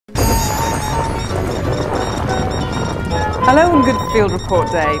Hello and good Field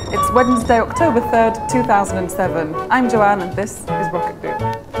Report Day. It's Wednesday, October 3rd, 2007. I'm Joanne and this is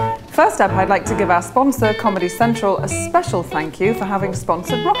Rocketboom. First up, I'd like to give our sponsor, Comedy Central, a special thank you for having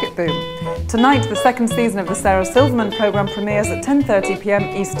sponsored Rocketboom. Tonight, the second season of the Sarah Silverman programme premieres at 10:30 p.m.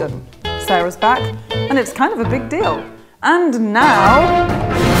 Eastern. Sarah's back, and it's kind of a big deal. And now,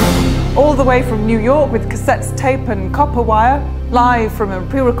 all the way from New York with cassettes, tape and copper wire, live from a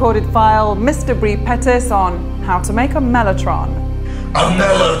pre-recorded file, Mr. Pettis on how to make a Mellotron. A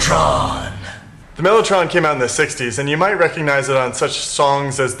Mellotron! The Mellotron came out in the 60s, and you might recognize it on such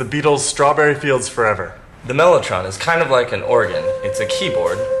songs as the Beatles' Strawberry Fields Forever. The Mellotron is kind of like an organ. It's a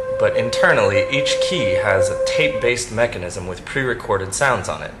keyboard, but internally each key has a tape-based mechanism with pre-recorded sounds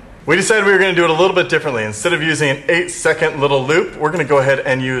on it. We decided we were going to do it a little bit differently. Instead of using an 8-second little loop, we're going to go ahead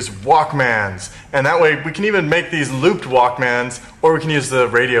and use Walkmans. And that way we can even make these looped Walkmans, or we can use the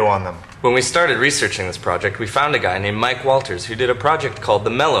radio on them. When we started researching this project, we found a guy named Mike Walters who did a project called the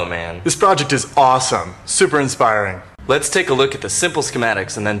Mellow Man. This project is awesome. Super inspiring. Let's take a look at the simple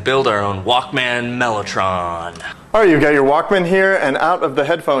schematics and then build our own Walkman Mellotron. Alright, you've got your Walkman here, and out of the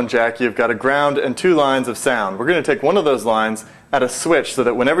headphone jack you've got a ground and 2 lines of sound. We're going to take one of those lines, add a switch so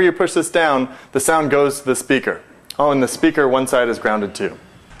that whenever you push this down, the sound goes to the speaker. Oh, and the speaker one side is grounded too.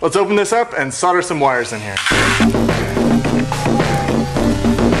 Let's open this up and solder some wires in here.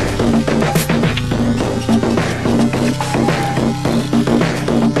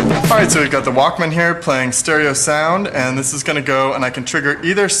 Alright, so we've got the Walkman here playing stereo sound, and this is going to go, and I can trigger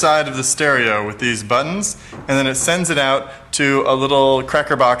either side of the stereo with these buttons, and then it sends it out to a little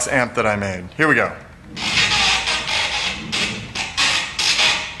cracker box amp that I made. Here we go.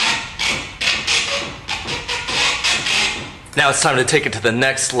 Now it's time to take it to the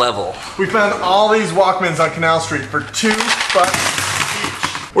next level. We found all these Walkmans on Canal Street for $2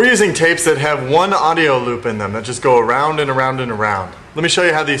 each. We're using tapes that have one audio loop in them that just go around and around and around. Let me show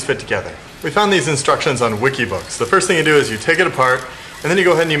you how these fit together. We found these instructions on Wikibooks. The first thing you do is you take it apart, and then you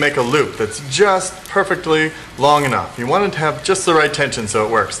go ahead and you make a loop that's just perfectly long enough. You want it to have just the right tension so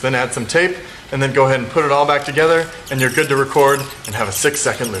it works. Then add some tape, and then go ahead and put it all back together, and you're good to record and have a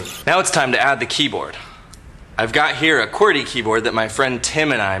 6-second loop. Now it's time to add the keyboard. I've got here a QWERTY keyboard that my friend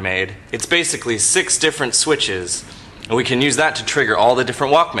Tim and I made. It's basically 6 different switches, and we can use that to trigger all the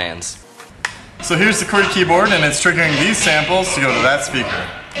different Walkmans. So here's the QWERTY keyboard, and it's triggering these samples to go to that speaker.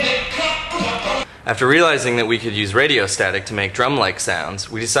 After realizing that we could use radio static to make drum-like sounds,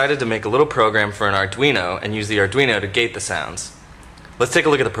 we decided to make a little program for an Arduino and use the Arduino to gate the sounds. Let's take a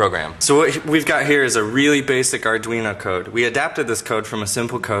look at the program. So what we've got here is a really basic Arduino code. We adapted this code from a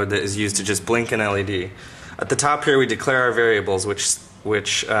simple code that is used to just blink an LED. At the top here we declare our variables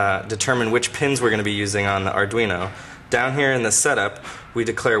which determine which pins we're going to be using on the Arduino. Down here in the setup we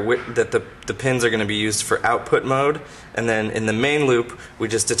declare that the pins are going to be used for output mode, and then in the main loop we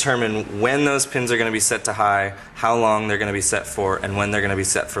just determine when those pins are going to be set to high, how long they're going to be set for, and when they're going to be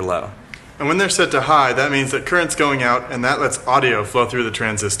set for low. And when they're set to high, that means that current's going out, and that lets audio flow through the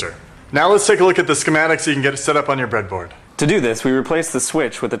transistor. Now let's take a look at the schematics so you can get it set up on your breadboard. To do this, we replace the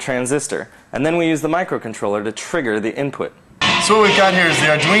switch with a transistor, and then we use the microcontroller to trigger the input. So what we've got here is the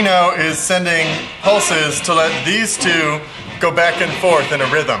Arduino is sending pulses to let these two go back and forth in a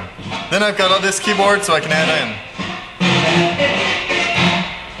rhythm. Then I've got all this keyboard so I can add in.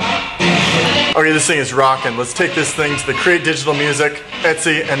 Okay, this thing is rocking. Let's take this thing to the Create Digital Music,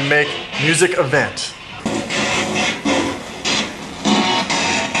 Etsy, and make music event.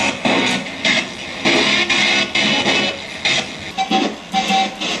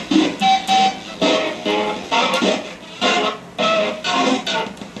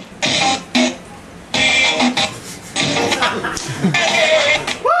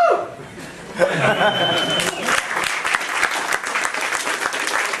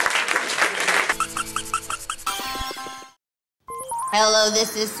 Hello,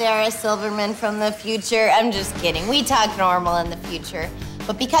 this is Sarah Silverman from the future. I'm just kidding. We talk normal in the future.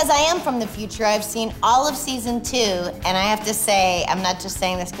 But because I am from the future, I've seen all of season 2, and I have to say, I'm not just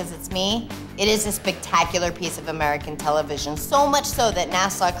saying this because it's me, it is a spectacular piece of American television. So much so that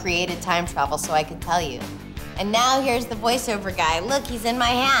NASA created time travel so I could tell you. And now here's the voiceover guy. Look, he's in my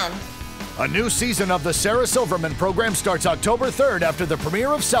hand. A new season of the Sarah Silverman program starts October 3rd after the premiere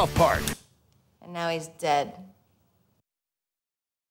of South Park. And now he's dead.